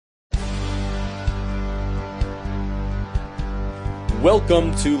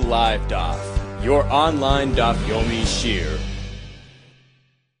Welcome to Live Daf, your online Daf Yomi Shir.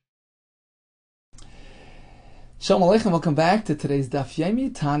 Shalom Aleichem, welcome back to today's Daf Yomi,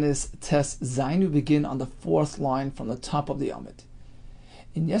 Taanis Tes Zayin. We begin on the fourth line from the top of the Amid.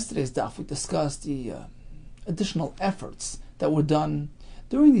 In yesterday's Daf, we discussed the additional efforts that were done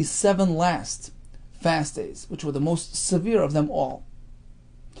during these 7 last fast days, which were the most severe of them all.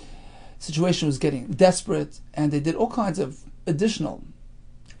 The situation was getting desperate, and they did all kinds of additional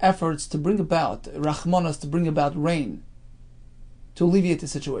efforts to bring about Rachmanas, to bring about rain, to alleviate the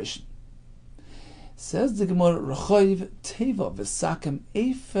situation. Says the Gemara, Rechoiv Teva v'sakem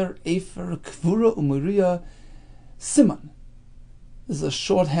Efer Kvura Umuriya Siman. This is a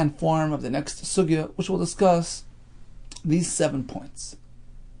shorthand form of the next sugya, which will discuss these 7 points.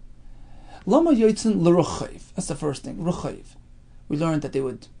 Lama Yotzin l'Rechoiv. That's the first thing. Rechoiv. We learned that they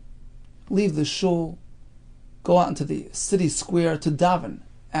would leave the shul, go out into the city square to daven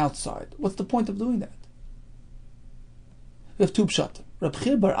outside. What's the point of doing that? We have 2 pshat. Rabbi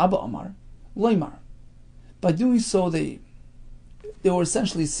Yehuda bar Abba Amar, Loimar. By doing so, they were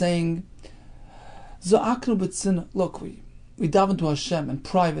essentially saying, Za'aknu b'tzin, look, we daven to Hashem in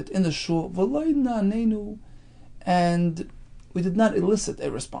private, in the shul, and we did not elicit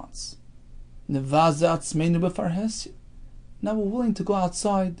a response. Now we're willing to go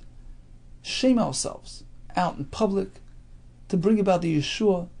outside, shame ourselves, out in public, to bring about the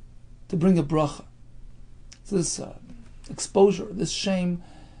Yeshua, to bring a bracha. So this exposure, this shame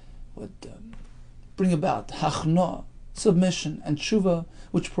would bring about hachna, submission, and tshuva,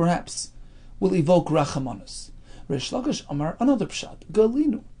 which perhaps will evoke rachamanos. Reish Lakish Amar, another pshat,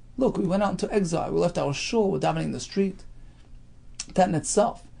 galinu. Look, we went out into exile, we left our shul, we're davening in the street. That in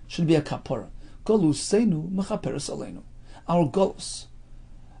itself should be a kapara. Galu seinu mechaperes aleinu. Our galus,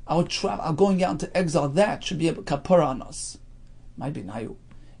 our travel, our going out into exile, that should be a kapara on us. Might be nayu.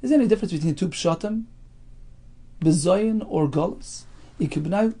 Is there any difference between 2 pshatim? Bezoyin or galus?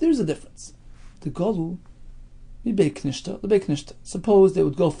 There's a difference. The galu, the beiknishta. Suppose they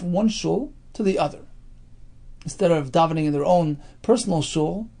would go from one shul to the other. Instead of davening in their own personal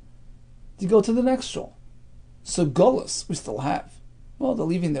shul, they go to the next shul. So galus we still have. Well, they're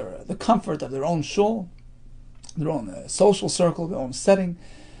leaving the comfort of their own shul, their own social circle, their own setting,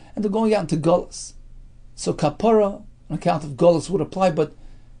 and they're going out into galus. So kapara, on account of galus, would apply, but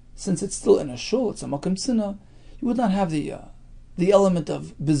since it's still in a shul, it's a makom tzina, you would not have the element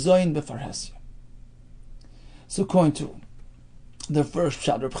of bezoyin befarhesya. So according to the first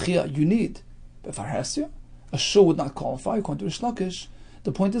pshat, Reb Chia, you need befarhesya. A shul would not qualify. According to Reish Lakish,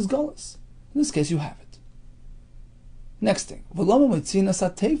 the point is galus. In this case, you have it. Next thing, why would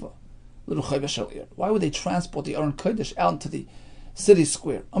they transport the Aron Kodesh out into the city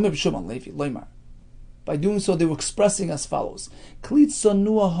square? By doing so, they were expressing as follows: we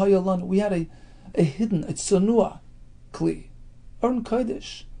had a hidden, a tzanua kli, Aron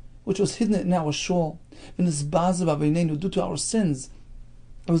Kodesh, which was hidden in our shul. Due to our sins,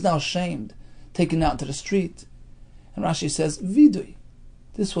 it was now shamed, taken out to the street. And Rashi says, vidui.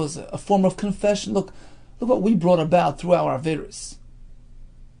 This was a form of confession. Look what we brought about through our averus.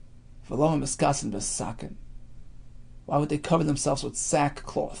 Why would they cover themselves with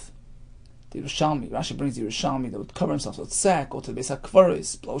sackcloth? The Yerushalmi, Rashi brings the Yerushalmi, they would cover themselves with sack, go to the Beis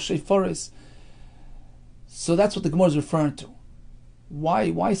HaKvaris, blow sheforis. So that's what the Gemara is referring to.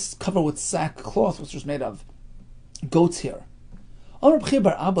 Why cover with sackcloth, which was made of goat's hair?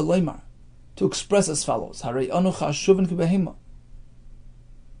 To express as follows: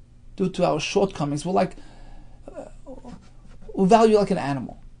 due to our shortcomings, we value like an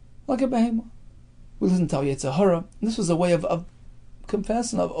animal, like a behemoth. We listen to our Yetzirah. This was a way of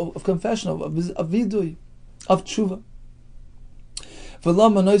confession, of vidui, of tshuva. Why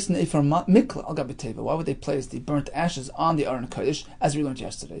would they place the burnt ashes on the Aron Kodesh, as we learned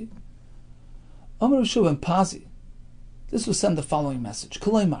yesterday? Amar Yeshua and Pazi. This will send the following message: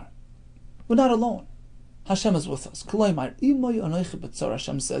 Kolaymar, we're not alone. Hashem is with us. Kolaymar,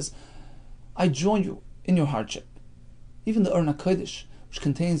 Hashem says, I join you in your hardship. Even the Aron Kodesh, which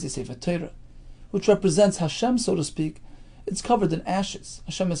contains the Sefer Torah, which represents Hashem, so to speak, it's covered in ashes.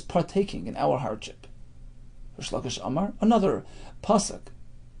 Hashem is partaking in our hardship. Reish Lakish Amar, another pasuk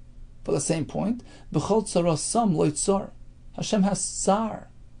for the same point. B'chol tzara sam lo tzar. Hashem has tsar.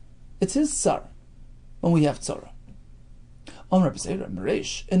 It's His tsar when we have tzara. Amar B'Seira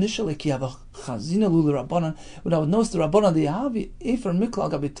Mereish, initially ki have a chazina lulu rabbanan. When I would notice the rabbanan, the yahavi efer mikla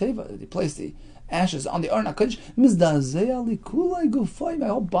gabi teva, they place the ashes on the Aron HaKodesh. Mizdazeh ali kulay gufay. My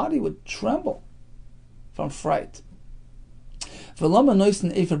whole body would tremble from fright. Why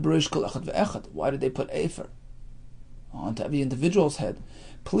did they put Efer? onto every individual's head.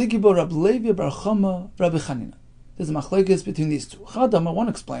 Peligibo Rab Levi Bar Chama Rabbi Chanina. There's a machlekes between these two. Chadama, one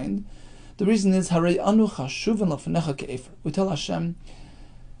explained, the reason is Harei anu chashuven lefnecha ke'efer. We tell Hashem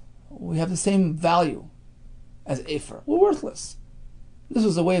we have the same value as Efer. We're worthless. This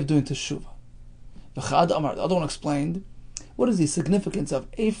was a way of doing teshuvah. The other one explained, what is the significance of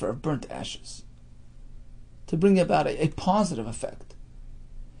Efer, of burnt ashes? To bring about a positive effect.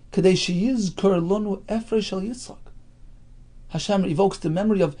 Kadei sheyizkor lonu Efer shel Yitzchak. Hashem evokes the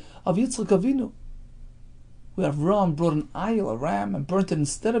memory of Yitzchak Avinu. We have Ram brought an ayil, a ram, and burnt it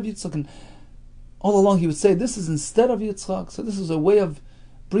instead of Yitzchak. And all along he would say, this is instead of Yitzchak. So this was a way of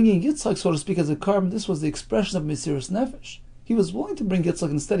bringing Yitzchak, so to speak, as a carbon. This was the expression of Mesiras Nefesh. He was willing to bring Yitzchak,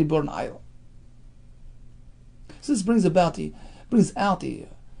 instead he brought an ayil. So this brings out the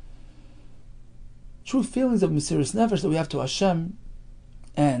true feelings of Mesiras Nefesh that we have to Hashem,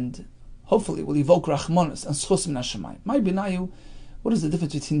 and hopefully will evoke Rachmanis and Schus min Hashemayim. My binayu, what is the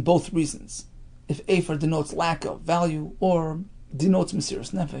difference between both reasons? If Efer denotes lack of value or denotes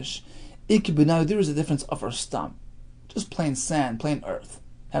Mesiras Nefesh, Iki binayu, there is a difference of our stam. Just plain sand, plain earth,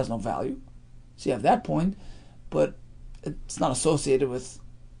 has no value. So you have that point, but it's not associated with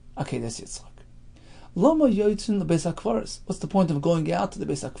Akedes Yitzchak. Lama yoytzin lebeis hakvaris. What's the point of going out to the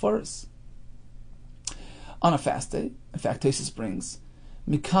beis hakvaris on a fast day? In fact, Taanis brings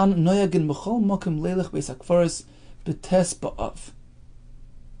Mikan noyagin b'chol mokim leilech beis hakvaris b'tes ba'av.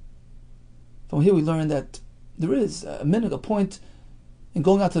 From here we learn that there is a minute, a point in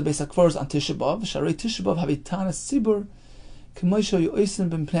going out to the beis hakvaris on Tisha B'av. Sharei Tisha B'av havi Taanis tzibur k'moisho yoysin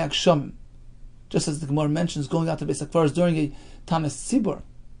b'mpnei hakshamim. Just as the Gemara mentions going out to the beis hakvaris during a Taanis tzibur,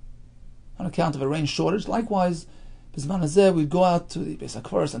 on account of a rain shortage. Likewise, Bizman Hazeh, we go out to the Beis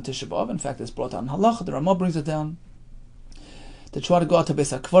HaKvaros on Tisha B'Av. In fact, it's brought down in Halach. The Ramah brings it down to try to go out to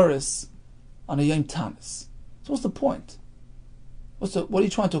Beis HaKvaros on a Yom Taanis. So what's the point? What are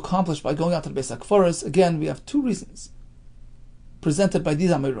you trying to accomplish by going out to the Beis HaKvaros? Again, we have two reasons presented by these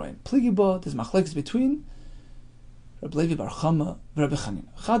Amiroim. Pligiba, there's machlekes between Rabbi Levi Bar Chama and Rabbi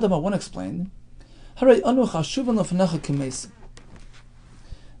Chanina. Chadama, one explained, Harei anu chashuvan lefnecha k'mesim.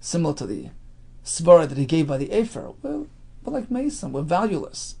 Similar to the svara that he gave by the Efer. Well, we're like Mason, we're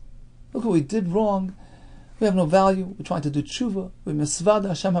valueless. Look what we did wrong. We have no value. We're trying to do tshuva. We misvada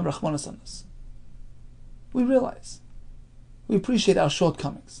Hashem ha-rachmanas on us. We realize. We appreciate our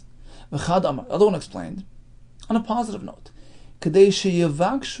shortcomings. V'chad amar, the other one explained, on a positive note, Kadei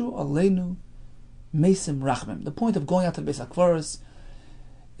sheyavakshu aleinu mesim rachmim. The point of going out to the Beis HaKvaros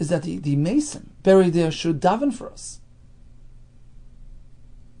is that the Mason buried there should daven for us.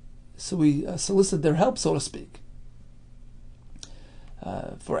 So we solicit their help, so to speak,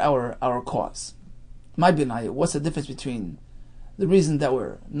 for our cause. My binaya, what's the difference between the reason that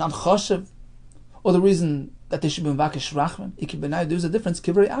we're not choshev or the reason that they should be mvakesh rachman? Iki binaya, there's a difference.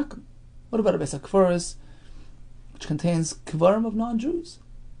 Kivrei akum. What about a Beis HaKvaros, which contains kvarim of non-Jews?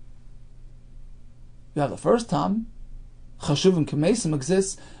 You have the first time, chashuvim k'mesim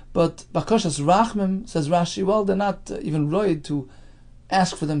exists, but bakashas rachmim, says Rashi, well, they're not even roid to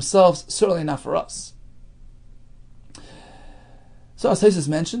ask for themselves, certainly not for us. So as Taanis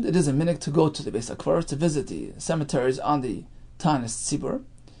mentioned, it is a minhag to go to the Beis HaKvaros, to visit the cemeteries on the Taanis tzibur.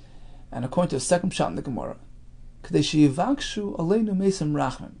 And according to the second pshat in the Gemara, Kadei sheyivakshu aleinu mesim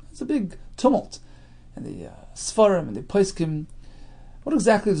rachmim. It's a big tumult in the Sfarim and the Poskim. What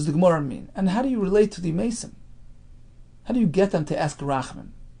exactly does the Gemara mean? And how do you relate to the Mesim? How do you get them to ask rachmim?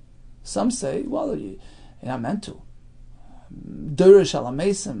 Some say, well, you're not meant to. Durish ala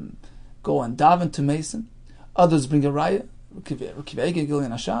Mesim, go and daven to Mesim. Others bring a raya. Rukivege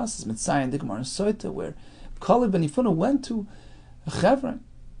Gilyan Ashas is Mitzayin Digmar and Soita, where Kalib ben Yifuna went to Chevron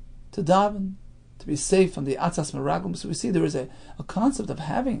to daven, to be safe from the Atzas Meraglim. So we see there is a concept of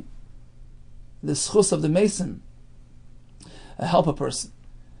having the schus of the Mesim help a person.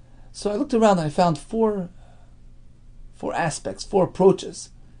 So I looked around and I found four aspects, four approaches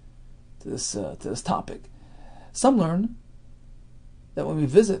to this topic. Some learn that when we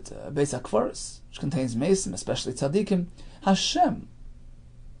visit Beis HaKvaros, which contains Mesim, especially Tzadikim, Hashem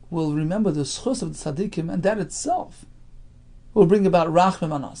will remember the schus of the Tzadikim, and that itself will bring about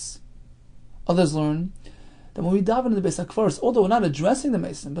Rachmim on us. Others learn that when we daven in the Beis HaKvaros, although we're not addressing the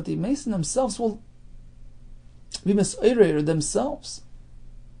Mesim, but the Mesim themselves will be mis'oreir themselves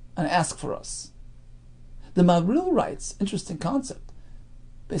and ask for us. The Mavril writes, interesting concept,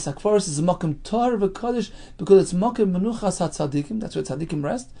 Beis HaKvaros is a makom tar v'kadosh because it's makom menuchas hatzadikim. That's where tzadikim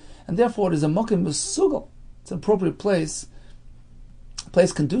rest, and therefore it is a makom mesugal. It's an appropriate place, a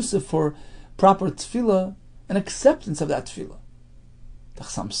place conducive for proper tefillah and acceptance of that tefillah. The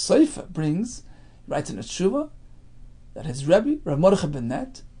Chassam Sofer brings, writes in a tshuva, that his Rebbe, Rav Mordechai ben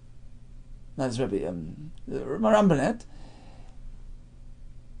Net, not his Rebbe, Maram ben Net,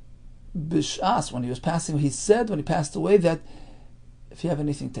 Bishas, when he was passing, he said when he passed away that if you have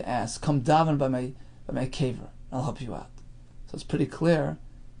anything to ask, come daven by my caver. I'll help you out. So it's pretty clear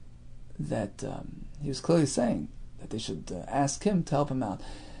that he was clearly saying that they should ask him to help him out.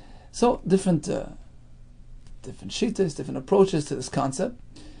 So different shittas, different approaches to this concept.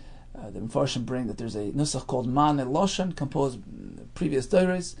 The Mefarshim bring that there's a nusach called Man el-Loshan, composed in the previous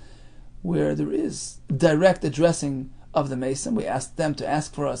diaries, where there is direct addressing of the Mason. We ask them to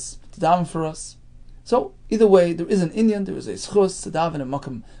ask for us, to daven for us. So either way, there is an Indian, there is a schus to daven in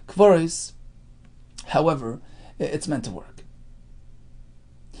makam kvaris. However, it's meant to work.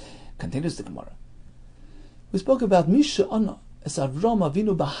 Continues the Gemara. We spoke about Misha Anna as Avram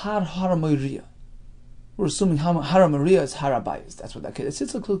Avinu Bahar Haramoiriya. We're assuming Haramoiriya is Harabayis. That's what that kid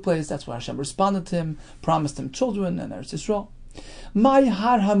took place. That's why Hashem responded to him, promised him children and Eretz Yisrael. My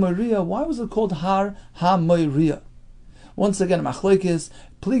Har HaMoiriya. Why was it called Har HaMoiriya? Once again, Machlokes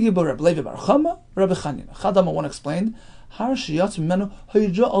Pligi Bar Rabbi Levi Bar Chama, Rabbi Chanina. Chadama one explained Har Shiyat Menu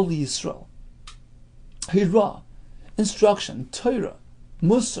Hayra Al Yisrael. Hayra, instruction, Torah,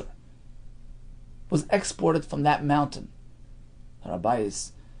 Musar, was exported from that mountain.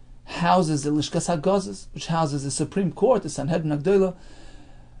 Harabayis houses the Lishkas HaGazes, which houses the Supreme Court, the Sanhedrin Agdola,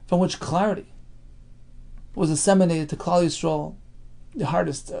 from which clarity was disseminated to Klal Yisrael. The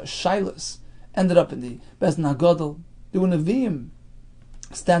hardest shilas ended up in the Bezdin HaGadol. There were Nevi'im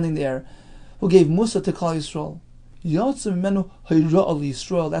standing there who gave Musa to Klal Yisrael. Yatsu Menu Hayra Al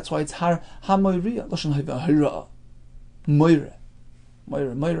Yisrael. That's why it's Har HaMoiriya. Lashon Hayra. Moira,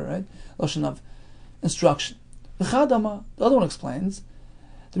 right? Lashon of instruction. The Chadama, the other one explains,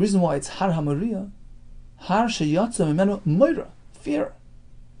 the reason why it's Har HaMoiriya, Har Sheyatsa Mimenu Moira, fear,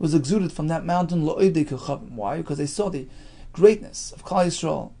 was exuded from that mountain. Lo'edei Kechavim. Why? Because they saw the greatness of Klal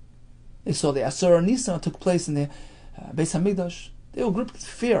Yisrael. They saw the Asura Nisan that took place in the Beis Hamikdash. They were gripped with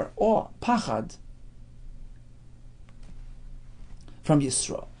fear, awe, pachad from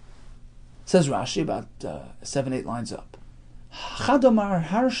Yisrael. Says Rashi about 7-8 lines up. Chadamar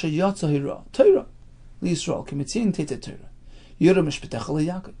Har Sheyatsa Hira Torah Yisrael Kimitzin Tete Torah Yura Mishpetech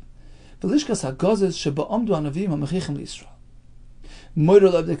LeYaakov V'Lishkas HaGazes Sheba'amdu Anavim HaMechichim LeYisrael Moira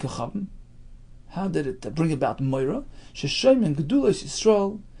Le'Abdei Kechavim. How did it bring about Moira? Sheshoyim Gedulos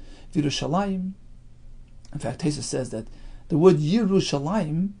Yisrael V'Yerushalayim. In fact, Tesa says that the word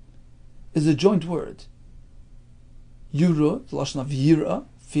Yerushalayim is a joint word. Yuru, the lashon of Yira,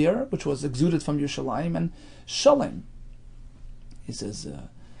 fear, which was exuded from Yerushalayim, and Shalem. He says,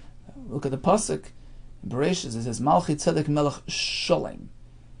 look at the pasuk in Bereshit. It says, Malchi Tzedek Melech Shalem.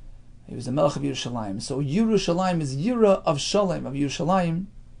 He was the Melech of Yerushalayim. So Yerushalayim is Yira of Shalem, of Yerushalayim, and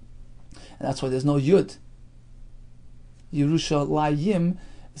that's why there's no Yud. Yerushalayim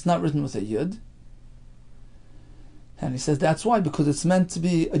is not written with a Yud. And he says that's why, because it's meant to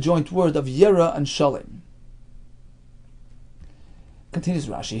be a joint word of Yera and Shalem. Continues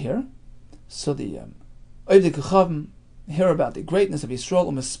Rashi here. So the Oivdei Kechavim hear about the greatness of Yisrael.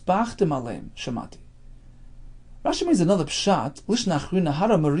 U'mispachtem aleim shamati. Rashi means another pshat. Lishna achrina Har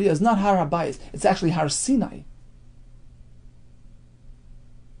HaMoiriya is not Har HaBayis. It's actually Har Sinai.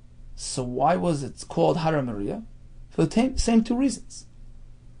 So why was it called Har HaMoiriya? For the same two reasons.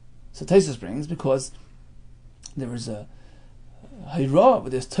 So Taisus brings because there was a Hayra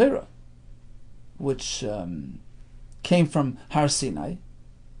with this Torah, which came from Har Sinai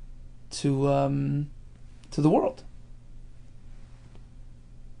to the world.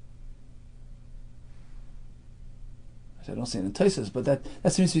 I don't see it in Taisus, but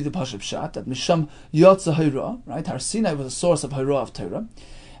that seems to be the Pashup Pshat, that Misham Yotza Hayra, right? Har Sinai was a source of Hayra of Torah.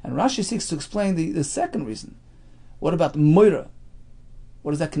 And Rashi seeks to explain the second reason. What about Moira?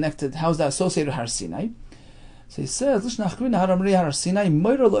 What is that connected? How is that associated with Har Sinai? So he says, Lishna achrina Har HaMoiriya Har Sinai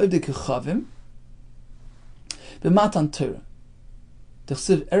Moira Lo'evdei Kechavim B'matan Torah.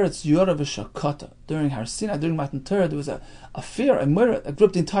 T'chsiv Eretz Yora V'Shakata. During Har Sinai, during Matan Torah, there was a fear, a Moira that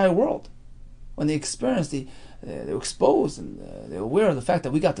gripped the entire world. When they experienced they were exposed and they were aware of the fact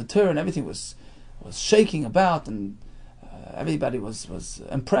that we got the Torah and everything was shaking about, and everybody was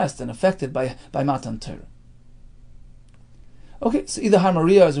impressed and affected by Matan Torah. Okay, so either Har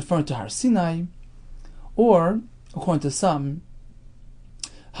HaMoiriya is referring to Har Sinai, or, according to some,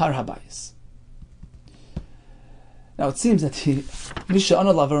 Har HaBayis. Now it seems that the Misha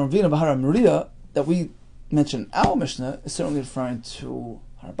Analav Ravina Har HaMoiriya that we mentioned in our Mishnah is certainly referring to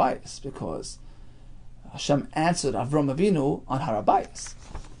Har HaBayis, because Hashem answered Avram Avinu on Har HaBayis.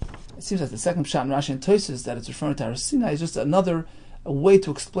 It seems that the second pshat in Rashi and Tosfos that it's referring to Har Sinai is just another way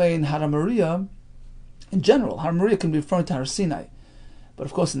to explain Har HaMoiriya In general, Har Moriah can be referring to Har Sinai, but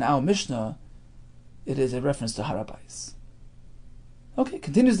of course in our Mishnah, it is a reference to Har Habayis. Okay,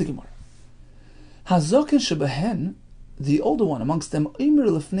 continues the Gemara. Hazoken shebehen, the older one amongst them, Omer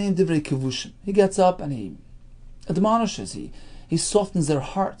lefneim divrei kevushim. He gets up and he admonishes, he softens their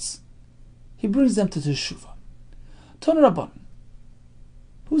hearts. He brings them to Teshuvah. Tana Rabban.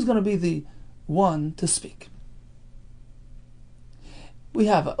 Who's going to be the one to speak? We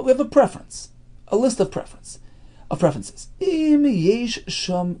have a preference, a list of preferences. Im yesh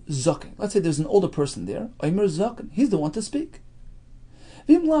sham zaken. Let's say there's an older person there. Omer zaken. He's the one to speak.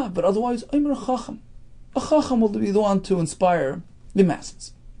 Vim lav, but otherwise Omer chacham. A chacham will be the one to inspire the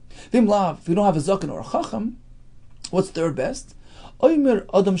masses. Vim lav, if you don't have a zaken or a chacham, what's third best? Omer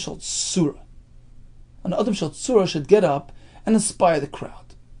adam shal tzura. An adam shal tzura should get up and inspire the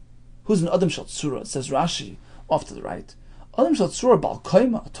crowd. Who's an adam shal tzura? Says Rashi off to the right. Adam shal tzura bal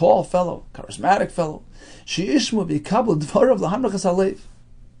kaima, a tall fellow, charismatic fellow. Sheishmu b'kabel dvarav lahamrachas halev.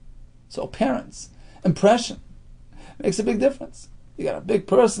 So parents' impression makes a big difference. You got a big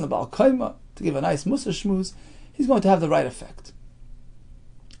person, a bal kaima, to give a nice musa shmooze, he's going to have the right effect.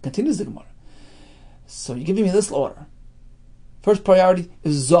 Continues the Gemara. So you're giving me this order. First priority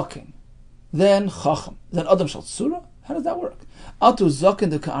is zaken, then chacham, then adam shal tzura. How does that work? Atu zaken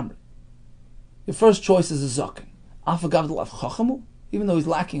de ka'amri. Your first choice is a zaken. Afagav de lav chachamu, even though he's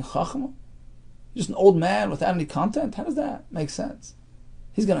lacking chachamu. Just an old man without any content. How does that make sense?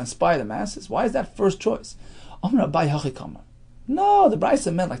 He's going to inspire the masses. Why is that first choice? Amar Abai hachi kamar. No, the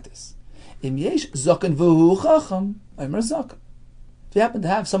Brisa meant like this. Im yesh zaken v'hu chacham, Omer zaken. If you happen to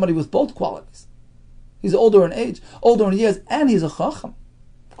have somebody with both qualities, he's older in age, older in years, and he's a chacham,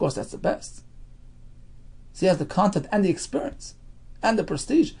 of course that's the best. So he has the content and the experience and the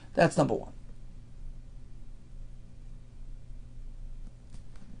prestige. That's number one.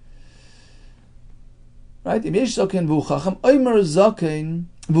 Right? Im yesh zaken v'hu chacham, Omer zaken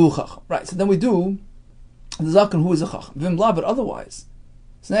v'hu chacham. Right, so then we do the zaken who is a chacham. Vim la, but otherwise.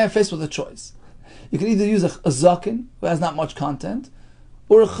 So now you're faced with a choice. You can either use a zaken who has not much content,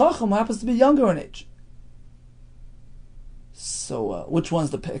 or a chacham who happens to be younger in age. So which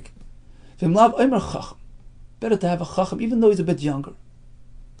one's the pick? Vim lav omer chacham. Better to have a chacham even though he's a bit younger.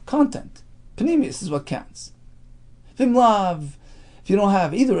 Content. Panemius is what counts. Vim lav, if you don't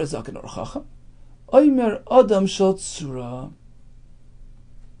have either a zaken or a chacham, omer adam shal tzura.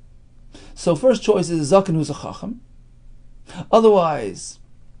 So first choice is a zaken who's a chacham. Otherwise,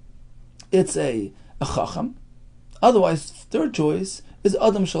 it's a chacham. Otherwise, third choice is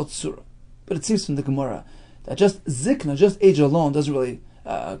adam shal tzura. But it seems from the Gemara that just zikna, just age alone, doesn't really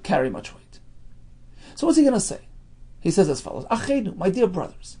carry much weight. So what's he going to say? He says as follows: Achenu, my dear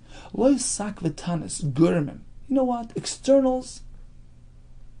brothers, loy sak v'tanis gurmim. You know what? Externals,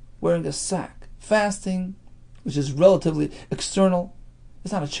 wearing a sack, fasting, which is relatively external.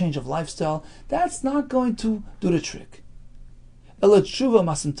 It's not a change of lifestyle. That's not going to do the trick. Ela tshuva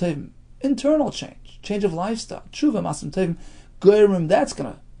masim tevim, internal change of lifestyle. Tshuva masim tevim, gurmim, that's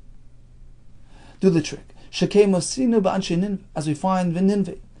going to do the trick. Shekei mosinu ba'anshe Ninveh, as we find in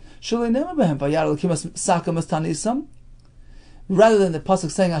Ninveh. Shalei nema behem vayar l'kimas sakam as tanisam. Rather than the pasuk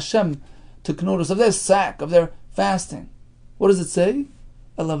saying Hashem took notice of their sack, of their fasting, what does it say?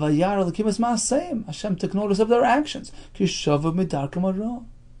 Ela vayar l'kimas ma'aseim. Hashem took notice of their actions. Kishavu midarkam hara.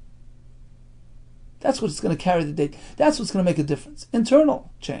 That's what's going to carry the date. That's what's going to make a difference.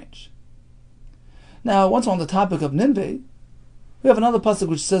 Internal change. Now, once on the topic of Ninveh, we have another pasuk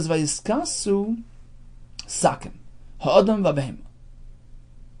which says Vayiskasu sakim ha'adam v'behema.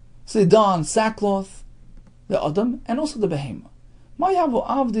 So they don sackcloth, the adam, and also the behema. Mayavu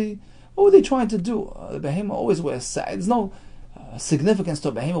avdi. What were they trying to do? The behema always wears sack. There's no significance to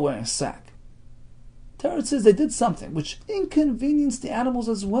a behema wearing a sack. Torah says they did something which inconvenienced the animals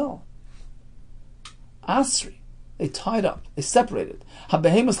as well. Asri, they tied up, they separated.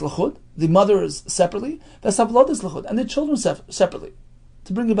 Ha-behemas lachud, the mothers separately, v'sablod is lachud, and the children separately,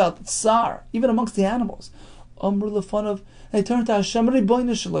 to bring about tsar, even amongst the animals. Amr lefanov, they turned to Hashem,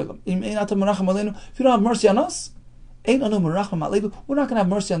 Ribono shel olam, im ein ata meracham aleinu, if you don't have mercy on us, ein anu meracham aleinu, we're not going to have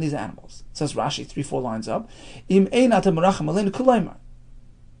mercy on these animals. It says Rashi 3-4 lines up, im ein ata meracham aleinu kolaymar.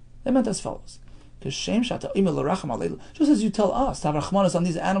 They meant as follows: just as you tell us to have rachmanas on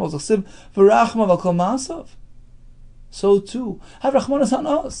these animals, so too have rachmanas on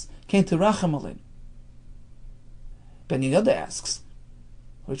us. Came to racham aleinu. Ben Yehuda asks,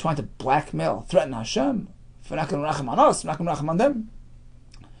 are we trying to blackmail, threaten Hashem? If we're not going to racham on us, we're not going to racham on them.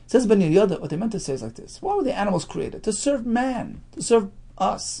 Says Ben Yehuda, what they meant to say is like this: why were the animals created? To serve man, to serve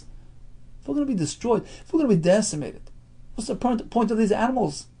us. If we're going to be destroyed, if we're going to be decimated, what's the point of these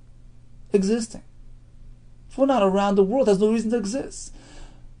animals existing? If we're not around, the world has no reason to exist.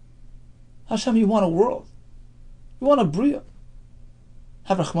 Hashem, you want a world. You want a bria.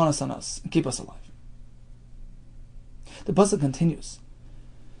 Have Rachmanas on us and keep us alive. The pasuk continues.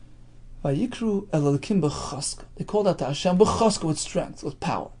 Vayikru el Elokim b'chaska. They called out to Hashem b'chaska, with strength, with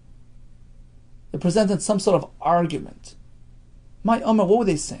power. They presented some sort of argument. My Amr, what were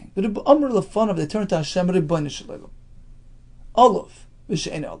they saying? They turned to Hashem, Ribbono shel Olam. Olav,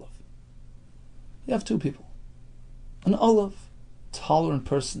 v'she'ein Olav. You have two people. An Olav, tolerant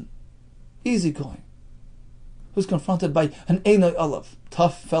person, easygoing, who's confronted by an Einoi Olav,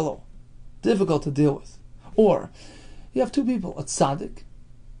 tough fellow, difficult to deal with. Or, you have two people, a tzaddik,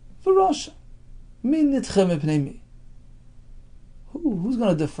 v'rasha. Mi nitchem mipnei mi. Who's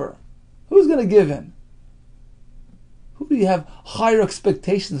going to defer? Who's going to give in? Who do you have higher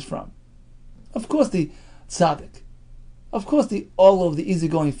expectations from? Of course the tzaddik. Of course the Olav, the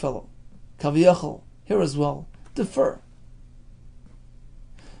easygoing fellow. Kaviyachol, here as well. Defer.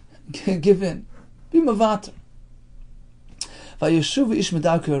 Give in. Be mavater. Vayeshuv ish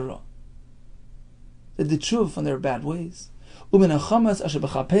medarkei ra. They did tshuva from their bad ways. Umin hachamas asher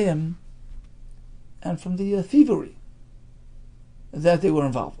b'chapeim, and from the thievery that they were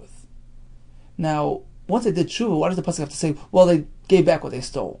involved with. Now, once they did tshuva, why does the pasuk have to say, well, they gave back what they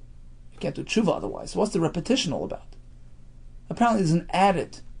stole? You can't do tshuva otherwise. So what's the repetition all about? Apparently there's an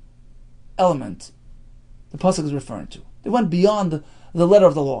added element the pasuk is referring to. They went beyond the letter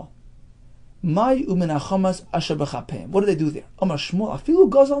of the law. Mai umin hachamas asher b'chapeim. What did they do there? Amar Shmuel, afilu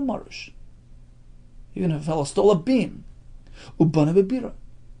gazal marush. Even if a fellow stole a beam, ubana bebira,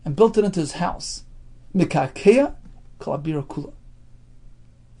 and built it into his house. Mikakeya kalabira kula.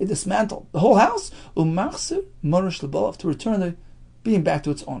 They dismantled the whole house, umachsir marush lebalav, to return the beam back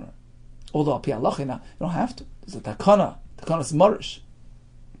to its owner. Although pi halacha, now you don't have to. There's a takana's marush.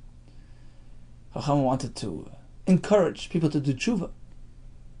 Chacham wanted to encourage people to do tshuva.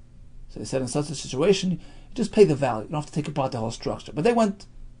 So they said in such a situation, you just pay the value. You don't have to take apart the whole structure. But they went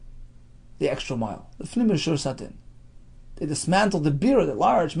the extra mile. The Fnim Shur Satin. They dismantled the bira, the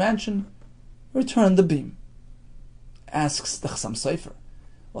large mansion, returned the beam. Asks the Chassam Sofer.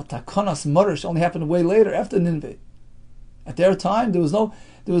 Well, Takanas Marish only happened way later, after Nineveh. At their time, there was no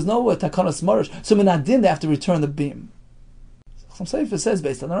Takanas Marish. So Minadin, they have to return the beam. Chassam Sofer says,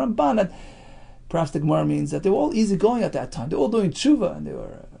 based on the Ramban, that perhaps the Gemara means that they were all easygoing at that time. They were all doing tshuva, and they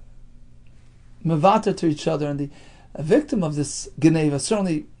were mevater to each other, and a victim of this Geneva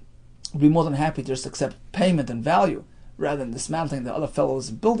certainly would be more than happy to just accept payment and value rather than dismantling the other fellow's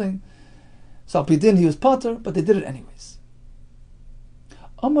building. So Al Pidin, he was pater, but they did it anyways.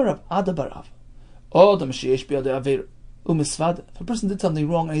 Amar Rav Ada bar Av, Odam sheyesh biyadei aveira umisvada. If a person did something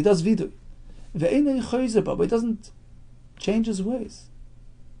wrong and he does vidui, ve'einei chayzer ba, but he doesn't change his ways.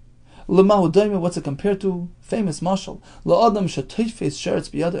 L'mahu daima, what's it compared to? Famous mashal. La'adam shatoifes sheretz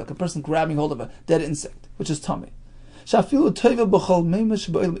biyadei, like a person grabbing hold of a dead insect, which is tummy. Shafilu teva b'chol meimesh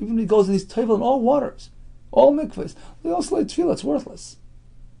ba'il. Even when he goes and he's teva in all waters, all mikvahs, they all slay tefillah, it's worthless.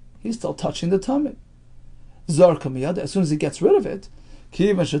 He's still touching the tummy. Zar kamiyada, as soon as he gets rid of it,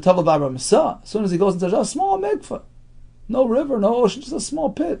 kivan shetavel b'ara misa, as soon as he goes into a small mikvah, no river, no ocean, just a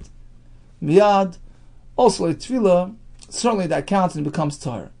small pit. Miyad, also tefillah, certainly that counts and becomes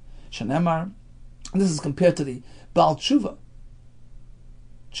tahor. Shanemar, and this is compared to the Baal Tshuva.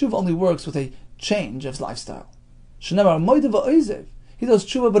 Tshuva only works with a change of lifestyle. Shanemar moide va'oizev, he does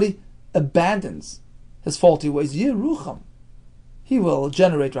tshuva, but he abandons his faulty ways. Yerucham, he will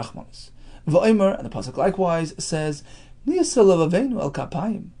generate rachmanis. Va'omer, and the pasuk likewise says, Niyasel avavenu el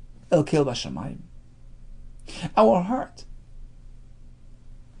kapayim, el kel bashamayim. Our heart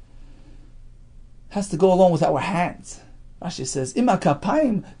has to go along with our hands. Rashi says, Ima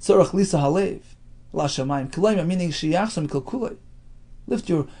kapayim tzorach lisa halev la shamayim kilayim, meaning shiyachsam kilkulay. Lift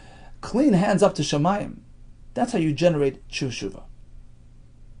your clean hands up to shamayim. That's how you generate tshuva.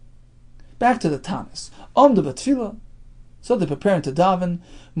 Back to the Taanis. The betfila, so they're preparing to daven.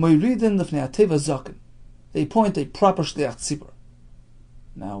 Moiridin lefnei ateva zaken. They appoint a proper shliach tzibur.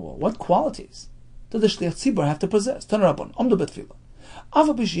 Now, what qualities does the shliach tzibur have to possess? Turn it up on the betfila.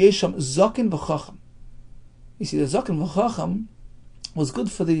 Ava b'shiyesham zaken v'chacham. You see, the zaken v'chacham was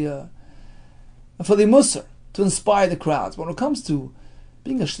good for the musar, to inspire the crowds. But when it comes to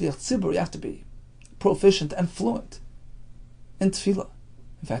being a shliach tzibur, you have to be proficient and fluent in tefillah.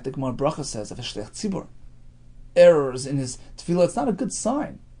 In fact, the Gemara Bracha says, if a shliach tzibur errors in his tefillah, it's not a good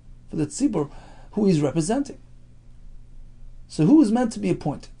sign for the tzibur who he's representing. So who is meant to be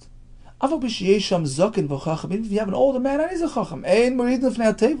appointed? Even if you have an older man and he's a chacham,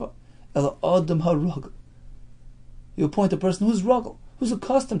 you appoint a person who's rugged, who's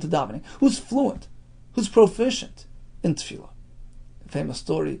accustomed to davening, who's fluent, who's proficient in tefillah. A famous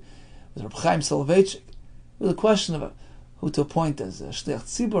story with Reb Chaim Soloveitchik. It was a question of who to appoint as a shliach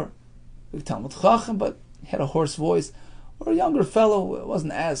tzibur, big Talmud Chacham, but he had a hoarse voice, or a younger fellow who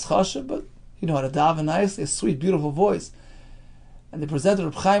wasn't as chashav, but he knew how to daven nicely, a sweet, beautiful voice. And they presented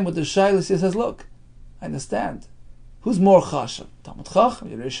Reb Chaim with the shayla. He says, look, I understand. Who's more chashav? Talmud Chacham,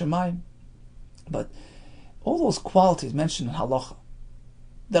 Yerei Shemayim. But all those qualities mentioned in halacha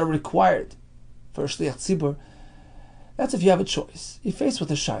that are required for a shliach tzibur, that's if you have a choice. You're faced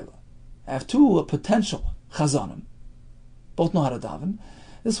with a shayla. I have two potential chazanim. Both know how to daven.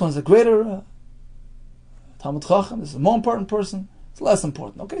 This one's a greater Talmud Chacham. This is a more important person. It's less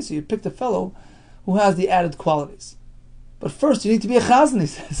important. Okay, so you picked a fellow who has the added qualities. But first you need to be a chazan, he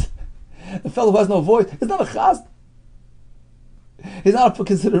says. A fellow who has no voice is not a chazan. He's not up for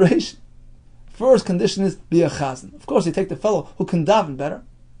consideration. First condition is be a chazan. Of course, you take the fellow who can daven better,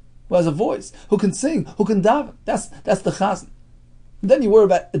 who has a voice, who can sing, who can daven. That's the chazan. Then you worry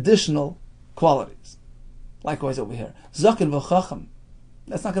about additional qualities. Likewise over here. Zaken v'chacham.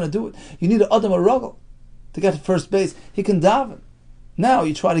 That's not going to do it. You need an adam arugel to get to first base. He can daven. Now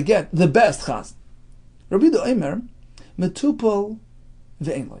you try to get the best chazan. Rabbi Yehuda Omer, metupol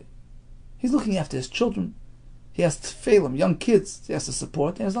ve'enloi. He's looking after his children. He has tefillim, young kids. He has to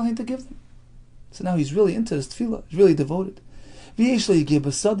support. He has nothing to give them. So now he's really into his tefillah. He's really devoted. V'yesh yigeh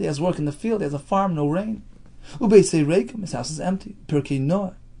b'sad. He has work in the field. He has a farm, no rain. Ubeisei reikim. His house is empty. Pirkei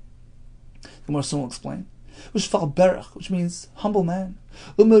Noah. The Gemara soon will explain. Ushfal berach, which means humble man.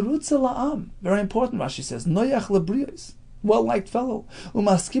 Umerutze la'am. Very important, Rashi says. Noyach lebriyos. Well-liked fellow.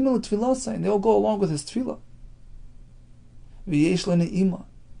 Umaskim l'tfilasai. And they all go along with his tefillah. V'yesh le'ne'ima.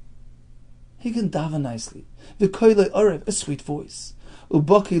 He can daven nicely. V'koyle orev, a sweet voice.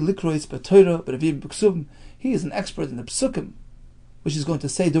 Ubaki likrois b'toira, b'revim b'ksuvim. He is an expert in the psukim, which he's going to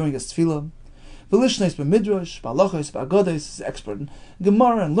say during his tefillah. V'lishneis b'midrash, b'alachos, b'agodos. He's an expert in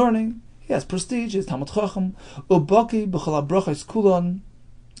Gemara and learning. He has prestige. He's Talmud Chacham. Ubaki b'chol brachos kulon.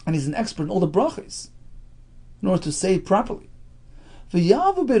 And he's an expert in all the brachos, in order to say it properly.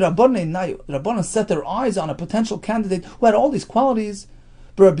 V'yavu b'rabbanei nayu. The Rabbanan set their eyes on a potential candidate who had all these qualities.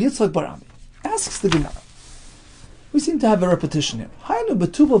 Rabbi Yitzchak Barami asks the Gemara. We seem to have a repetition here. Haynu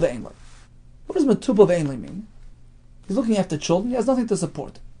betubal ve'enloi. What does betubal ve'enloi mean? He's looking after children. He has nothing to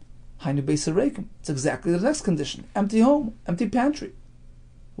support. Haynu beisei reikim. It's exactly the next condition. Empty home, empty pantry.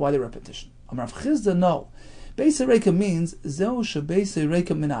 Why the repetition? Amar Rav Chizda, no. Beisei reikim means zeu shebeisei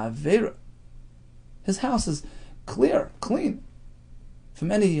reikim min ha'avera. His house is clear, clean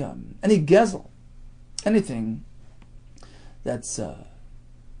from any gezel, anything that's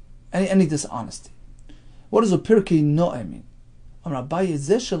any dishonesty. What does a pirkei no'eh mean?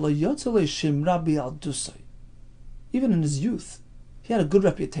 Even in his youth, he had a good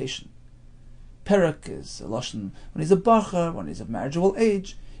reputation. Perak is a lashon when he's a bacher, when he's of marriageable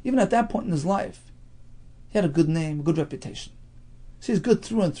age. Even at that point in his life, he had a good name, a good reputation. So he's good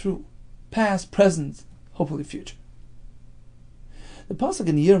through and through, past, present, hopefully future. The pasuk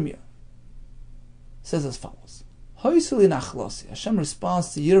in Yirmiyah says as follows: Hashem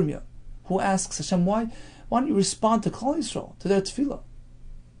responds to Yirmiyah, who asks Hashem, why don't you respond to Klal Yisrael, to their tefillah?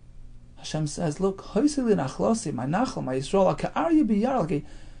 Hashem says, look, my nachal, my Yisrael, like a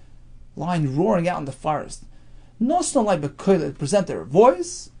lion roaring out in the forest. Nosno like bekoyle, present their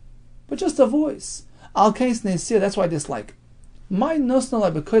voice, but just a voice. Al kain neisir, that's why I dislike. My nosno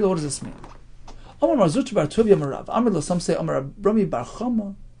like bekoyle, what does this mean? Amar Marzut bar Tuvia Marav, Amar some say Amar Rabbi bar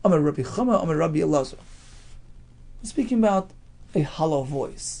Chama, Amar Rabbi Chama, Amar Rabbi Elazar. Speaking about a hollow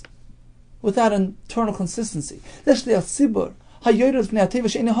voice, without internal consistency. They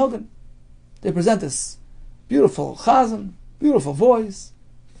present this beautiful chazan, beautiful voice,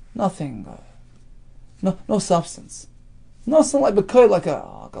 nothing, no substance. Nothing like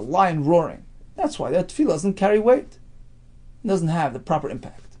a lion roaring. That's why that tefillah doesn't carry weight. It doesn't have the proper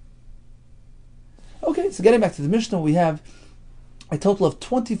impact. Okay, so getting back to the Mishnah, we have a total of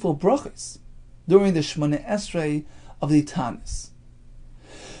 24 brachos during the Shmoneh Esrei of the Taanis.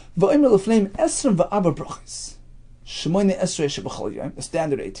 V'omer lefneim esrim v'arba brachos. Shmoneh Esrei shebachol yom, the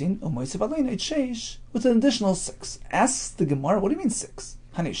standard 18, u'moisev aleinu sheish, with an additional 6. Asks the Gemara, what do you mean 6?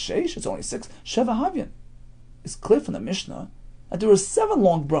 Hani sheish, it's only 6. Sheva havyan. It's clear from the Mishnah that there were 7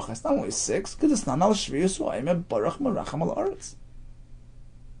 long brachos, not only 6. Kedesnan al shviyus v'omer barach meracham al aretz.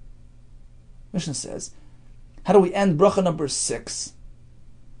 Mishnah says, how do we end bracha number 6?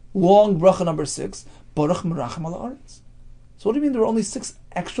 Long bracha number 6, Baruch Meracham al Haaretz. So what do you mean there are only 6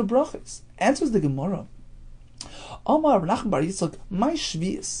 extra brachas? Answers the Gemara. Omar Menachem bar Yitzchak, my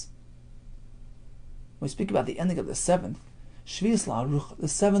shvius. When we speak about the ending of the 7th, Shvius la'arucha, the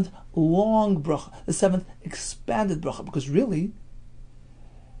seventh long bracha, the seventh expanded bracha, because really,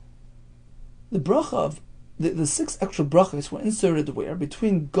 the bracha of the six extra brachas were inserted where?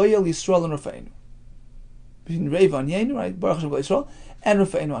 Between Goyal Yisrael and Rafa'enu. Between Reva and Yenu, right? Baruch Hashem Goyal Yisrael, and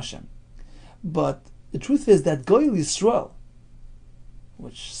Rafa'enu Hashem. But the truth is that Goyal Yisrael,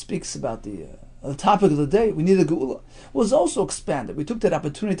 which speaks about the topic of the day, we need a geula, was also expanded. We took that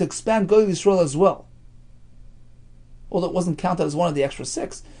opportunity to expand Goyal Yisrael as well. Although it wasn't counted as one of the extra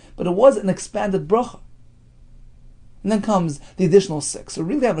six, but it was an expanded bracha. And then comes the additional six. So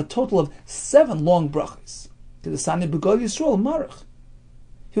we really have a total of 7 long brachas. To the Sani B'Gol Yisrael Marach.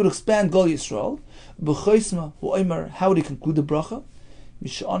 He would expand Gol Yisrael. B'Choisma Hu'omer. How would he conclude the bracha?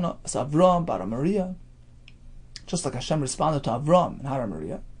 Mishana as Avram Bar Maria. Just like Hashem responded to Avram and Hara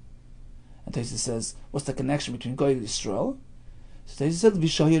Maria. And Taisa says, what's the connection between Gol Yisrael? So Taisa said,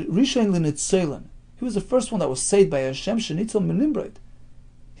 V'Shahir Rishon L'Nitzeilan. He was the first one that was saved by Hashem Shenitzel Min Nimrod.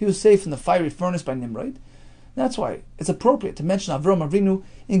 He was saved from the fiery furnace by Nimrod. That's why it's appropriate to mention Avram Avinu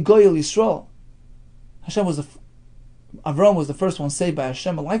in Goyal Yisrael. Avram was the first one saved by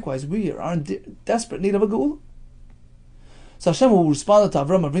Hashem, and likewise we are in desperate need of a geula. So Hashem will respond to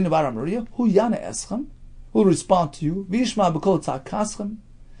Avram Avinu Bar Maria, Hu Yana Eschem, who will respond to you, Vishma B'Kol Tzakaschem,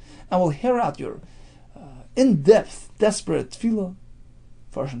 and will hear out your in-depth, desperate tefillah.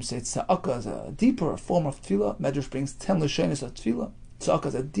 Farshim say Tzaka is a deeper form of tefillah. Medrash brings 10 Lashonos of tefillah. Tzaka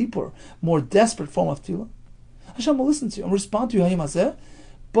is a deeper, more desperate form of tefillah. Hashem will listen to you and respond to you. Hayim Hazeh,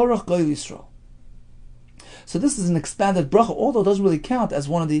 Baruch Goyal Yisrael. So this is an expanded bracha, although it doesn't really count as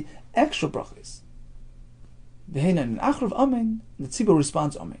one of the extra brachas. V'heina in achrav amen, the tzibur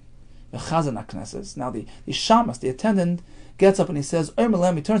responds amen. V'chazan hakneses. Now the shamas, the attendant, gets up and he says, Omer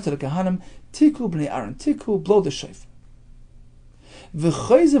Lam, he turns to the kahanim, Tiku b'nei Aaron, Tiku, blow the shofar.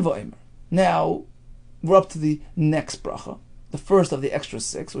 V'chayze v'omer. Now we're up to the next bracha, the first of the extra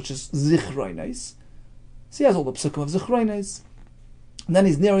 6, which is zichroinais. So he has all the psukim of zichroinais. And then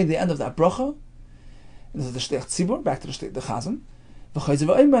he's nearing the end of that bracha. This is the Shlech Tzibur, back to the Shlech, the Chazan.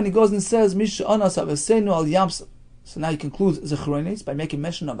 And he goes and says, al Yamsuf. So now he concludes Zechroines by making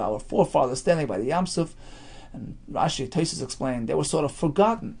mention of our forefathers standing by the Yamsuf. And Rashi, Tosfos explained, they were sort of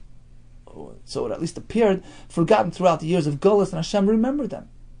forgotten. So it at least appeared, forgotten throughout the years of Golus, and Hashem remembered them.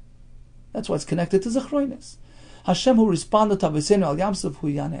 That's why it's connected to Zechroines. Hashem who responded to Avesenu al Yamsuf, hu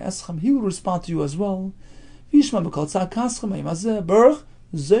Yane Eschem, he will respond to you as well. Vishma b'kol tzakaschem, Imazeh, Baruch,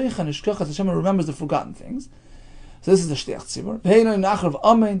 Zeich and Ishkachas, Hashem remembers the forgotten things. So this is the Shtech Tzibur. V'heino in achrav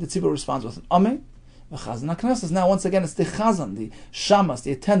amen, the Tzibur responds with an amen. V'chazan HaKnesses. Now once again it's the Chazan, the Shamas,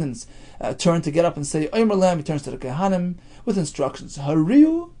 the attendants turn to get up and say, Omer Lam, he turns to the Kehanim with instructions.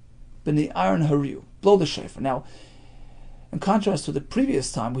 Hariu b'nei Aaron hariu. Blow the shofar. Now, in contrast to the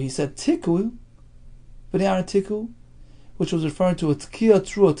previous time where he said Tiku, b'nei Aaron Tiku, which was referring to a Tkiya,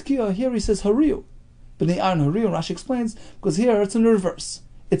 true Tkiya, here he says Hariu. B'nei Aaron hariu, Rashi explains, because here it's in reverse.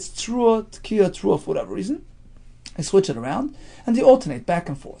 It's trua, tkiya, trua for whatever reason. They switch it around, and they alternate back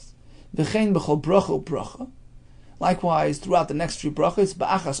and forth. V'chein b'chol bracha bracha. Likewise, throughout the next few brachas,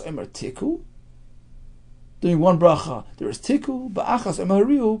 ba'achas omer tiku. During one bracha, there is tiku, ba'achas omer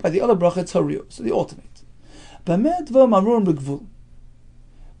hariu, by the other bracha it's hariu. So they alternate. B'med v'marurim b'gvul.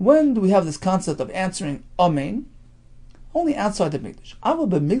 When do we have this concept of answering amen? Only outside the Mikdash. Aval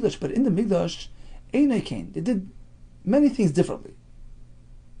b'Mikdash, but in the Mikdash, they did many things differently.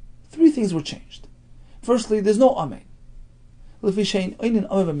 3 things were changed. Firstly, there's no amen. There's no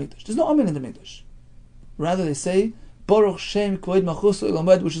amen in the Mikdash. Rather, they say Baruch Shem Kvod Malchus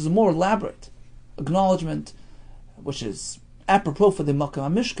Olam, which is a more elaborate acknowledgement, which is apropos for the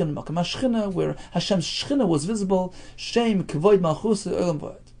Makam HaMishkan, Makam HaShchina, where Hashem's Shchina was visible. Shem Kvod Malchus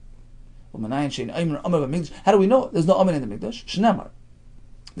Olam. How do we know there's no amen in the Mikdash? Shnemar.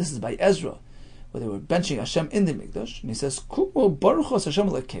 This is by Ezra, where they were benching Hashem in the Mikdash, and he says, Baruch Hashem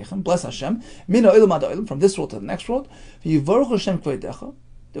Lekechem, bless Hashem, Mina Olam Ad Olam, from this world to the next world, V'yivaruch Hashem Kvodecha,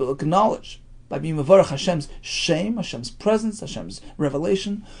 they will acknowledge by being Mevarach Hashem's shame, Hashem's presence, Hashem's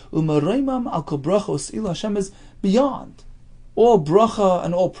revelation, U'mareimam al kol bracha u's'ila, Hashem is beyond all bracha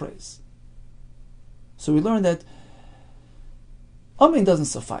and all praise. So we learn that Amen doesn't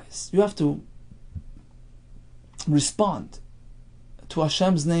suffice. You have to respond to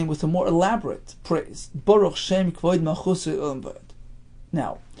Hashem's name with a more elaborate praise. Baruch Shem Kvod Malchus Olam V'ed.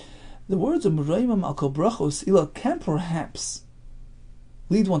 Now, the words of Mereimam al kol bracha u's'ila can perhaps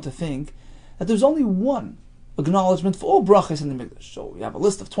lead one to think that there's only one acknowledgement for all brachas in the Mikdash. So you have a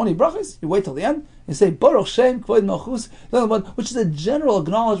list of 20 brachas, you wait till the end, you say Baruch Shem Kvod Malchus Olam V'ed, which is a general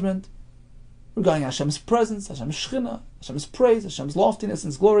acknowledgement regarding Hashem's presence, Hashem's Shechina, Hashem's praise, Hashem's loftiness and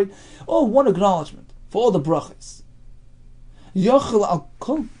His glory. All one acknowledgement for all the brachas. Yochel al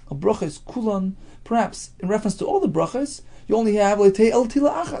kol brachas kulan. Perhaps in reference to all the brachas, you only have leitei el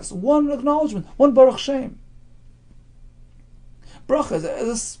tila achas, one acknowledgement, one baruch shem. Bracha is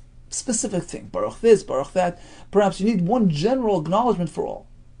a specific thing. Baruch this, baruch that. Perhaps you need one general acknowledgement for all.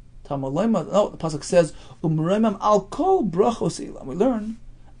 No, the pasuk says umreimam al kol brachos ilam. We learn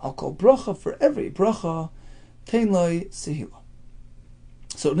al kol bracha, for every bracha tein loy sehila.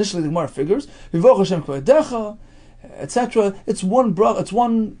 So initially the Gemara figures v'voch Hashem k'vadecha, etc. It's one bracha, it's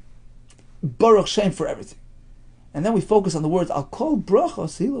one baruch shem for everything, and then we focus on the words al kol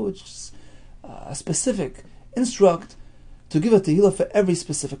brachos sehila, which is a specific instruct to give a tehillah for every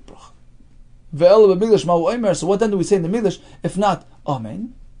specific bracha. So what then do we say in the Mikdash if not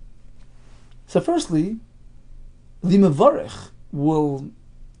Amen? So firstly, the Mevarech will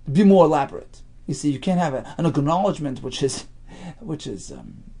be more elaborate. You see, you can't have an acknowledgement which is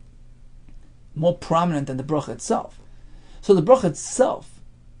more prominent than the bracha itself. So the bracha itself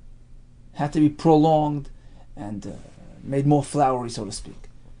had to be prolonged and made more flowery, so to speak.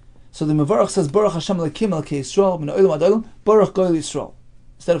 So the Mevarech says, Baruch Hashem Elokim Elokei Yisrael min ha'olam ad ha'olam, Baruch Goyel Yisrael.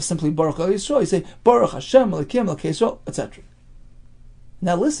 Instead of simply Baruch Goyel Yisrael, you say Baruch Hashem Elokim Elokei Yisrael, etc.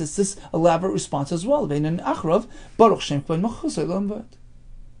 Now elicits this elaborate response as well.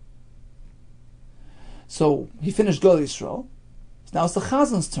 So he finished Goyel Yisrael. Now it's the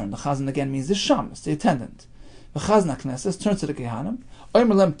Chazan's turn. The Chazan again means the Sham, it's the attendant. The Chazan HaKnesses turns to the Kehanim.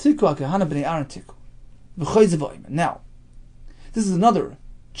 Omer lem tiku ha-Kehanim b'nei Aaron tiku. V'choyze v'omer. Now, this is another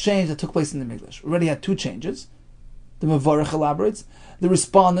change that took place in the Mikdash. We already had two changes. The Mevarech elaborates, the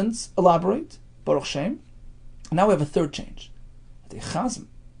respondents elaborate, Baruch Shem. Now we have a third change. The Chazan,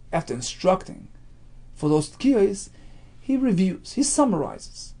 after instructing for those tkiyos, he reviews, he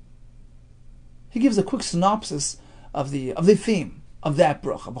summarizes. He gives a quick synopsis of the theme of that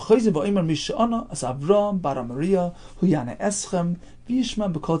bracha.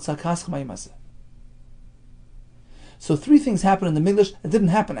 So three things happen in the Mikdash that didn't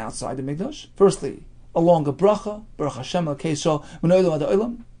happen outside the Mikdash. Firstly, a longer bracha, Baruch Hashem Elokei Yisrael min ha'olam ad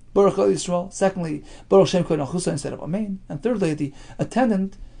ha'olam, Baruch Goyel Yisrael. Secondly, Baruch Shem Kohen Achusa instead of Amen. And thirdly, the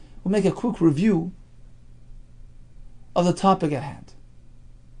attendant will make a quick review of the topic at hand.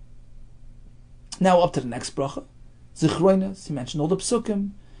 Now up to the next bracha, Zichroinus. He mentioned all the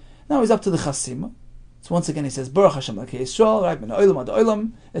psukim. Now he's up to the Chasima. So once again he says Baruch Hashem Elokei Yisrael, right, min ha'olam ad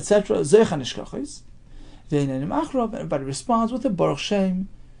ha'olam, etc. Zecha nishkachos. And everybody responds with the Baruch Shem.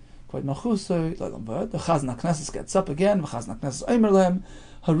 The Chazan HaKnesses gets up again. The Chazan HaKnesses Omer Lehem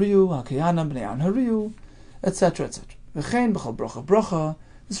Hariu HaKehanim b'nei Aaron Hariu, etc., etc. V'chein b'chol bracha bracha.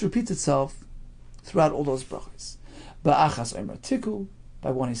 This repeats itself throughout all those brachas. Ba'achas Omer Tiku.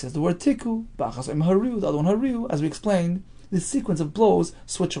 By one he says the word Tiku. Ba'achas Omer Hariu. The other one Hariu. As we explained, the sequence of blows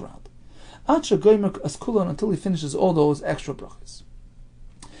switch around. Acha Goymer Askulon, until he finishes all those extra brachas.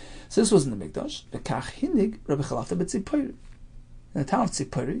 So this was in the Mikdash. V'kach hinig Rabbi Chalafta b'tzipori. In the town of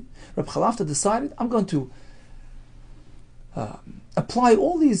Tzipori, Rabbi Chalafta decided, I'm going to apply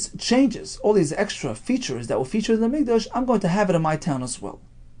all these changes, all these extra features that were featured in the Mikdash, I'm going to have it in my town as well.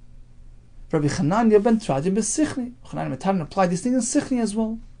 Rabbi Chananya ben Tradim b'Sichni. Chananya ben Tradim applied these things in Sichni as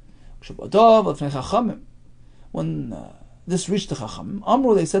well. When this reached the Chachamim,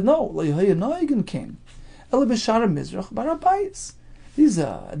 Amru, they said, no, these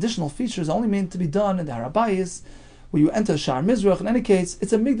additional features are only meant to be done in the Harabayis, where you enter Shar Mizrach. In any case,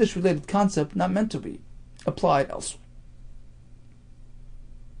 it's a Mikdash-related concept, not meant to be applied elsewhere.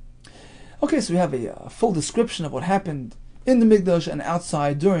 Okay, so we have a full description of what happened in the Mikdash and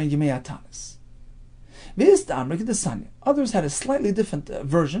outside during Yemei Taanis. Others had a slightly different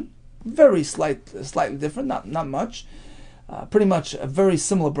version, very slightly different, not much, pretty much a very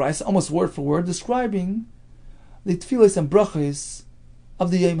similar brayso, almost word for word, describing the tefillos and brachos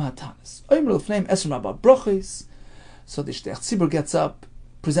of the Yom HaTaanis. Omer l'fneim esrim rabba brachos. So the Shtech Tzibur gets up,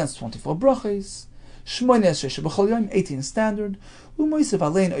 presents 24 brachos, Shmoyne Sheish b'chol yom, 18 standard, Umoisev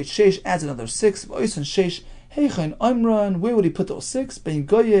alein oit sheish adds another 6, Oisen sheish heichain oimran. Where would he put those 6? Bein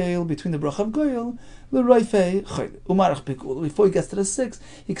goyel, between the bracha of goyel, l'roifei chayl, umarach pikul. Before he gets to the 6,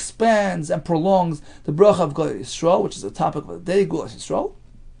 he expands and prolongs the bracha of Goyel Yisrael, which is the topic of the day, Gulas Yisrael.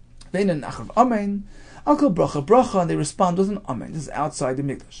 Vein and achrav amen. I'll call bracha, and they respond with an amen. This is outside the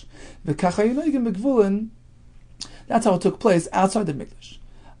Mikdash. V'kacha yinoigim b'gvulin. That's how it took place outside the Mikdash.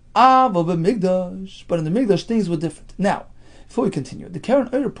 But in the Mikdash things were different. Now, before we continue, the Karen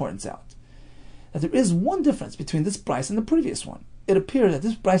Oyer points out that there is one difference between this brayso and the previous one. It appears that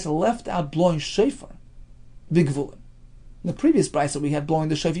this brayso left out blowing shofar, bigvulin. In the previous brayso we had blowing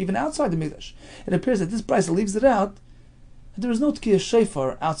the shofar even outside the Mikdash. It appears that this brayso leaves it out, that there is no tkiyah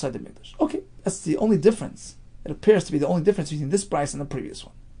shofar outside the Mikdash. Okay, that's the only difference It appears to be the only difference between this price and the previous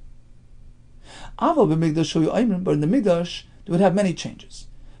one. But in the Mikdash, they would have many changes.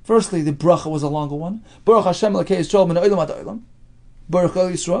 Firstly, the bracha was a longer one. Baruch Hashem Elokei Yisrael min ha'olam ad ha'olam. Baruch El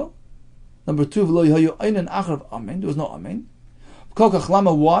Yisrael. Number 2, v'lo yahayu einin acharav amen. There was no amen. Kol kach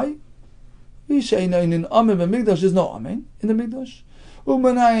lama, why? V'she'einin amen b'mikdash, there's no amen in the Mikdash.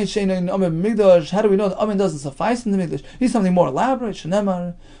 U'manayin she'einin amen b'mikdash. How do we know that amen doesn't suffice in the Mikdash? He's something more elaborate.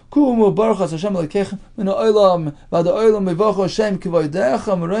 Shenemar kumu baruch Hashem Elokei min ha'olam v'ad ha'olam v'vocho Hashem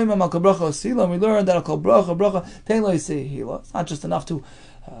kivodecha m'roimam al kol bracha osila. We learned that al kol bracha tein lo yisei hila. It's not just enough to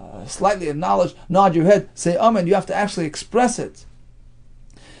slightly acknowledge, nod your head, say amen. You have to actually express it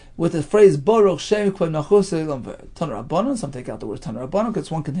with the phrase Baruch Shem K'vod Nachusei Taner Rabbanon. Some take out the word Taner Rabbanon because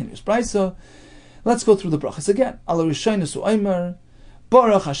it's one continuous brisa. Let's go through the brachas again. Ala Rishaynos U'Omer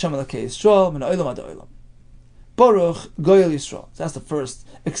Baruch Hashem Elokei Yisrael min ha'olam ad ha'olam. Baruch Goyel Yisrael. That's the first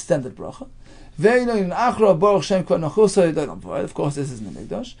extended bracha. Ve'einoin achra Baruch Shem K'vod Nachusei Da'ilam. Of course, this is in the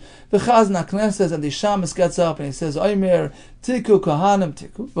Mikdash. V'chazna Knesset, and the Shamus gets up and he says Omer Tiku Kohanim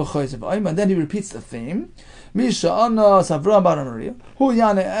Tiku V'choyzev Omer, and then he repeats the theme. Misha Anna Savra Bar Maria Hu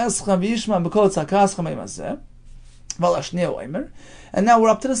Yane Eschem V'Yishma B'Kol Tzakaschem Eimazeh V'Lashnei Omer, and now we're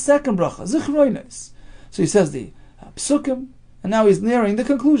up to the second bracha Zichroines. So he says the Psukim, and now he's nearing the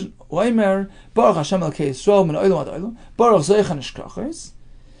conclusion. Omer Baruch Hashem Elokei Yisrael min ha'olam ad ha'olam Baruch Zoichan Nishkachos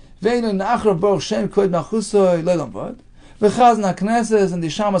Ve'einoin achra Baruch Shem K'vod Nachusei Leilam Vod V'chazna Knesses, and the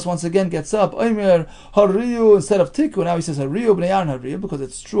Shamas once again gets up. Omer Hariyu instead of Tiku. Now he says Hariyu b'nei Aaron Hariyu because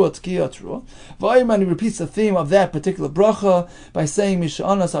it's Trua Tkiya Trua. V'Omer, he repeats the theme of that particular bracha by saying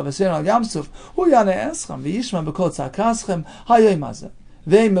Misha'anas Avasein al Yamsuf Hu Yane Eschem V'Yishma B'Kol Tzakaschem Hayay Mazeh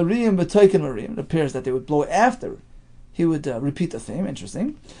Ve'I Miriam B'Toiken Miriam. It appears that they would blow after he would repeat the theme.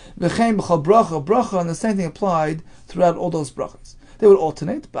 Interesting. V'Chein B'Chol Bracha, and the same thing applied throughout all those brachas. They would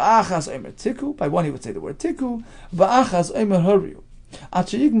alternate. Ba'achas omer tiku. By one he would say the word tiku. Ba'achas omer hariu.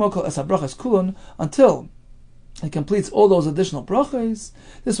 Achayigmokal es habrachas kulon, until he completes all those additional brachas.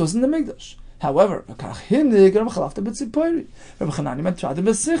 This was in the Mikdash. However, Rabbi Chanani tried to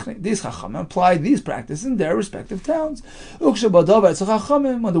besichni. These chachamim applied these practices in their respective towns. When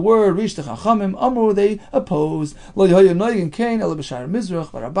the word reached the chachamim, amru, they opposed.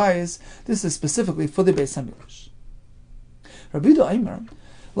 This is specifically for the Beis Hamikdash. Rabbi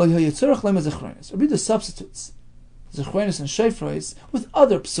Yehuda substitutes Zechronis and Shofros with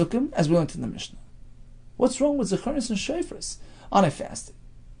other psukim, as we learned in the Mishnah. What's wrong with Zechronis and Shofros on a fasting?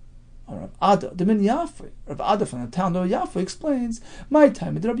 Rav Ada, the Min Yafri, Rav Ada from the town of Yafri explains, my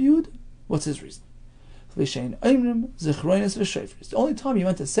time with Rabbi Yehuda. What's his reason? The only time you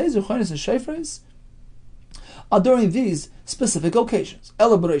meant to say Zechronis and Shofros are during these specific occasions.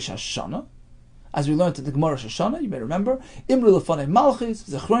 Ela b'Rosh Hashanah, as we learned in the Gemara Shoshana, you may remember, Imru Lefanei Malchis,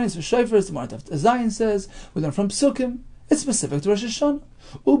 Zechronis v'Shofros, the Gemara Zayin says, we learn from Psukim, it's specific to Rosh Hashanah.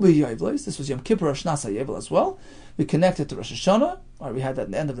 Ubi Yavlis, this was Yom Kippur Rosh Nasa Yavel as well. We connected to Rosh Hashanah, or we had that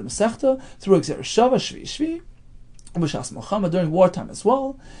at the end of the Masechta, through Exer Shava, Shvi Shvi, B'Shas Milchama, during wartime as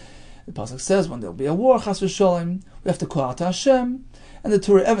well. The Pasuk says, when there'll be a war, Chas v'Sholem, we have to call out to Hashem. And the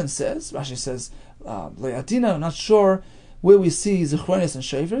Torah Evan says, Rashi says, Le'adina, I'm not sure where we see Zechronis and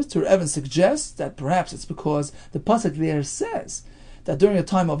Shofros. Torah Evan suggests that perhaps it's because the pasuk there says that during a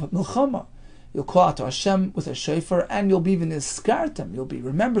time of milchama, you'll call out to Hashem with a shofar, and you'll be even iskartem, you'll be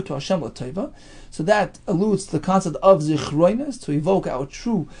remembered to Hashem l'tova. So that alludes to the concept of Zechronis, to evoke our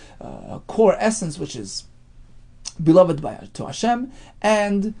true core essence, which is beloved to Hashem,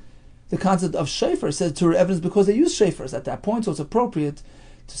 and the concept of shofar says Torah Evan is because they use shofars at that point, so it's appropriate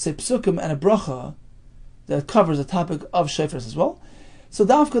to say psukim and a bracha that covers the topic of shofars as well. So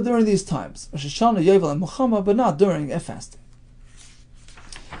dafka during these times, Rosh Hashanah, Yovel, and Milchama, but not during a fasting.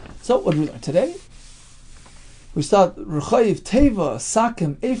 So what do we learn today? We start Rechayiv, Teva,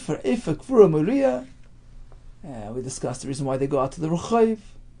 Sakim, Efer, Kvura, Maria. We discussed the reason why they go out to the Rechayiv,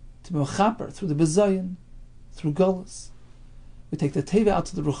 to be Mechaper, through the Bezayin, through Golas. We take the Teva out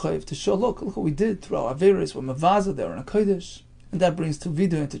to the Rechayiv to show, look what we did through our Averis, we're Mavaza, they were in a Kodesh, and that brings to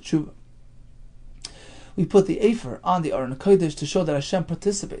Vidu and to Tshuva. We put the Efer on the Aron Kodesh to show that Hashem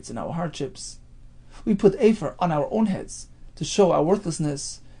participates in our hardships. We put Efer on our own heads to show our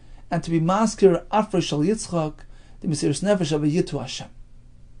worthlessness and to be maskir Afresh Shal Yitzchak, the Mesiras Nefesh of a Yitu Hashem.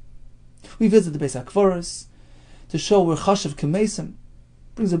 We visit the Beis HaKvaros to show where Chashav Kemesim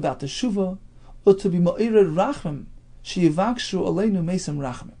brings about the Shuvah, or to be Ma'ired Rachmim, Sheyivakshu Aleinu Mesim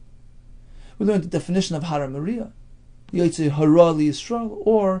Rachmim. We learned the definition of Hara Maria, Yotzei Hara Li Yisrael,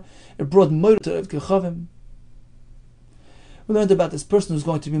 or it brought Moira to Ev Kechavim. We learned about this person who's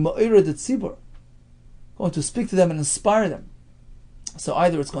going to be Ma'ired Tzibur, going to speak to them and inspire them. So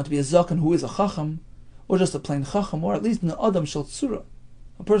either it's going to be a Zaken who is a Chacham, or just a plain chacham, or at least an adam shel tzura,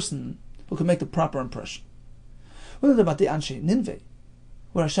 a person who can make the proper impression. We learned about the Anshe Ninveh,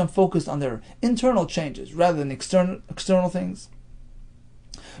 where Hashem focused on their internal changes rather than external things.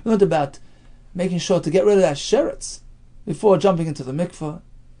 We learned about making sure to get rid of that sheretz before jumping into the mikveh,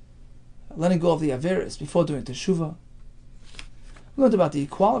 letting go of the averis before doing teshuvah. We learned about the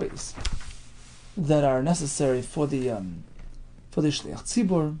qualities that are necessary for the shliach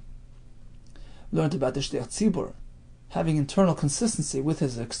tzibur. We learned about the shliach tzibur having internal consistency with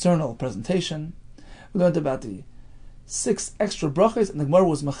his external presentation. We learned about the 6 extra brachas, and the Gemara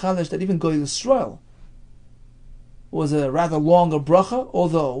was machalish that even Goy Yisrael was a rather longer bracha,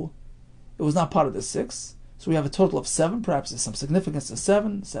 although it was not part of the 6. So we have a total of 7. Perhaps there's some significance to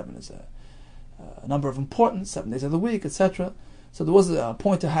 7. 7 is a number of importance, 7 days of the week, etc. So there was a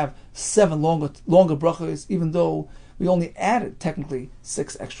point to have 7 longer brachas, even though we only added technically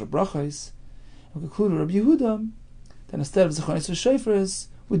 6 extra brachas. We concluded Rabbi Yehuda that instead of Zechron Yisrael Shofars,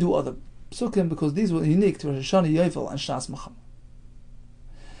 we do other psukim because these were unique to Rosh Hashanah, Yovel, and Shnas Macham.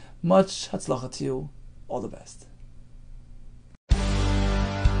 Much hatzlacha to you. All the best.